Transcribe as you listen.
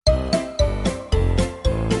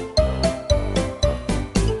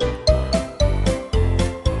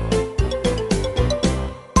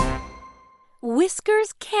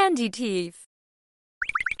candy teeth.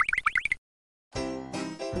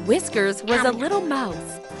 Whiskers was a little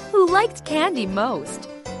mouse who liked candy most,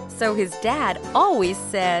 so his dad always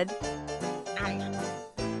said,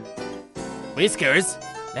 Whiskers,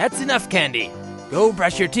 that's enough candy. Go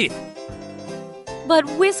brush your teeth. But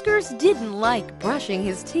Whiskers didn't like brushing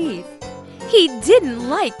his teeth. He didn't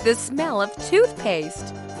like the smell of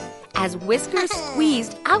toothpaste. As Whiskers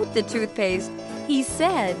squeezed out the toothpaste, he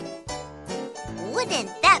said, Wouldn't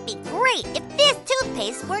that be great if this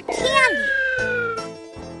toothpaste were candy?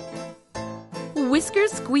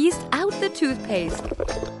 Whiskers squeezed out the toothpaste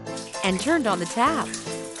and turned on the tap.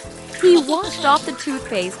 He washed off the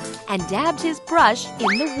toothpaste and dabbed his brush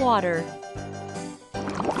in the water.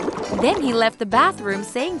 Then he left the bathroom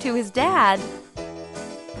saying to his dad,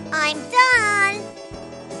 I'm done.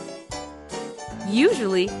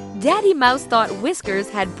 Usually, Daddy Mouse thought Whiskers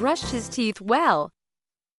had brushed his teeth well.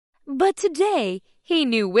 But today, he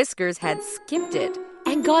knew Whiskers had skipped it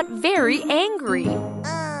and got very angry.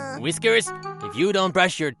 Whiskers, if you don't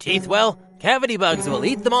brush your teeth well, cavity bugs will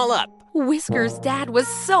eat them all up. Whiskers' dad was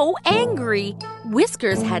so angry.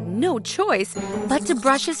 Whiskers had no choice but to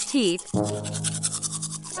brush his teeth.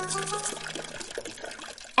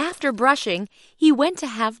 After brushing, he went to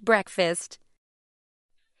have breakfast.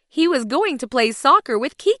 He was going to play soccer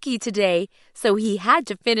with Kiki today, so he had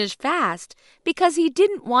to finish fast because he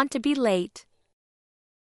didn't want to be late.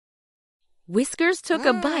 Whiskers took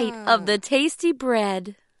a bite of the tasty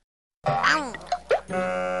bread. Ow!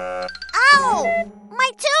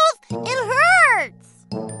 My tooth! It hurts!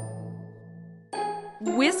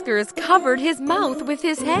 Whiskers covered his mouth with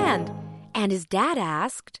his hand, and his dad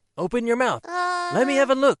asked, Open your mouth. Let me have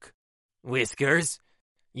a look. Whiskers,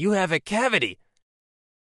 you have a cavity.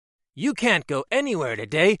 You can't go anywhere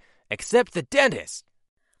today except the dentist.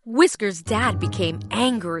 Whiskers' dad became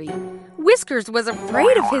angry. Whiskers was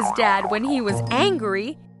afraid of his dad when he was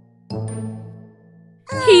angry.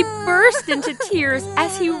 He burst into tears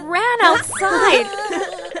as he ran outside.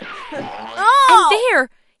 And there,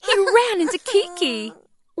 he ran into Kiki.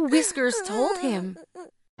 Whiskers told him,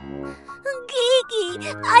 Kiki,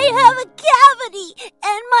 I have a cavity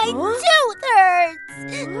and my tooth hurts.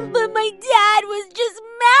 But my dad was just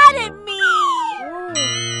mad at me.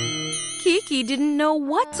 Kiki didn't know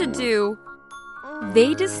what to do.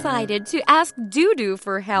 They decided to ask Dudu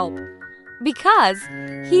for help because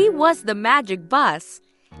he was the magic bus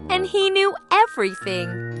and he knew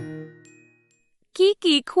everything.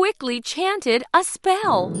 Kiki quickly chanted a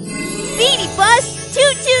spell. Speedy bus,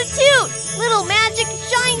 toot toot toot, little magic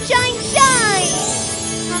shine shine shine.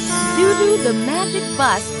 Dudu the magic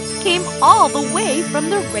bus came all the way from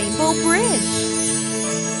the Rainbow Bridge.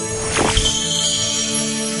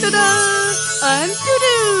 Ta-da! I'm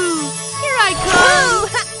Dudu! Here I come!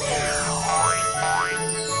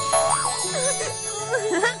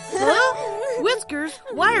 Huh? Whiskers,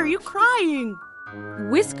 why are you crying?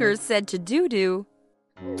 Whiskers said to Dudu,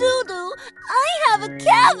 Dudu, I have a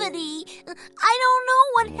cavity. I don't know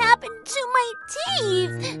what happened to my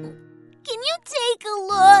teeth. Can you take a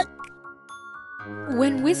look?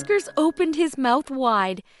 When Whiskers opened his mouth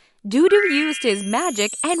wide, Dudu used his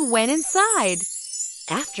magic and went inside.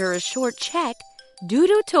 After a short check,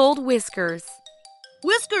 Dudu told Whiskers,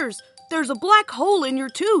 Whiskers, there's a black hole in your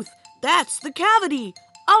tooth. That's the cavity.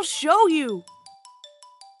 I'll show you.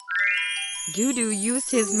 Dudu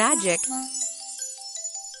used his magic.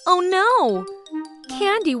 Oh no!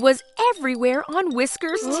 Candy was everywhere on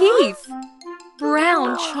Whiskers' teeth.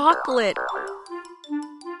 Brown chocolate.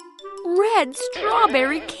 Red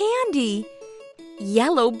strawberry candy.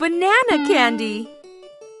 Yellow banana candy.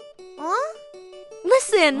 Huh?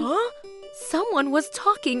 Listen! Huh? Someone was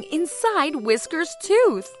talking inside Whiskers'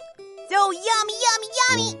 tooth. So yummy, yummy,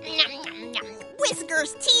 yummy.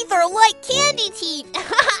 Whiskers' teeth are like candy teeth.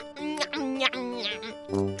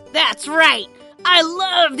 That's right. I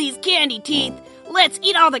love these candy teeth. Let's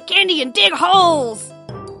eat all the candy and dig holes.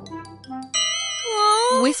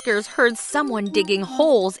 Whiskers heard someone digging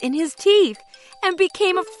holes in his teeth and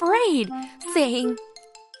became afraid, saying,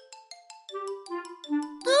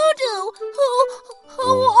 Dudu,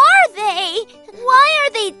 who are they? Why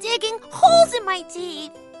are they digging holes in my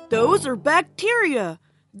teeth? Those are bacteria.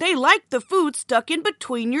 They like the food stuck in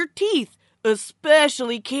between your teeth,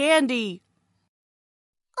 especially candy.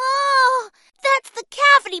 Oh, that's the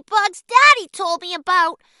cavity bugs Daddy told me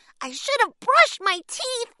about. I should have brushed my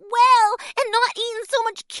teeth well and not eaten so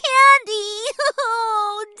much candy.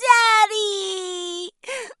 Oh,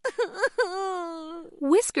 Daddy!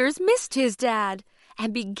 Whiskers missed his dad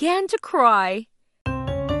and began to cry.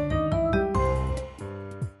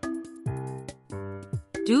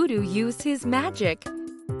 Dudu used his magic.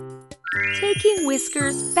 taking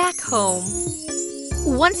Whiskers back home.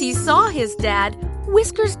 Once he saw his dad,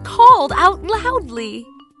 Whiskers called out loudly.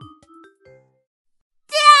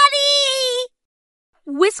 Daddy!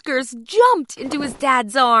 Whiskers jumped into his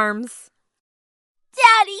dad's arms.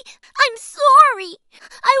 Daddy, I'm sorry.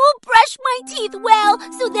 I will brush my teeth well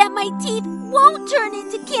so that my teeth won't turn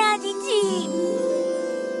into candy teeth.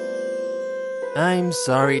 I'm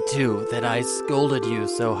sorry too that I scolded you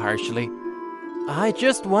so harshly. I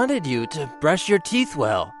just wanted you to brush your teeth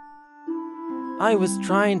well. I was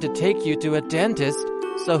trying to take you to a dentist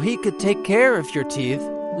so he could take care of your teeth.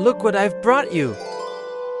 Look what I've brought you.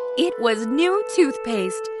 It was new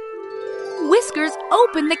toothpaste. Whiskers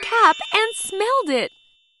opened the cap and smelled it.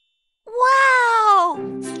 Wow!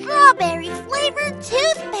 Strawberry-flavored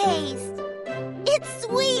toothpaste! It's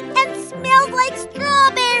sweet and smells like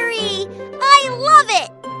strawberry! I love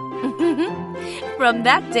it! From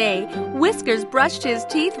that day, Whiskers brushed his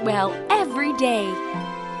teeth well every day.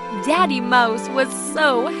 Daddy Mouse was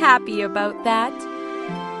so happy about that.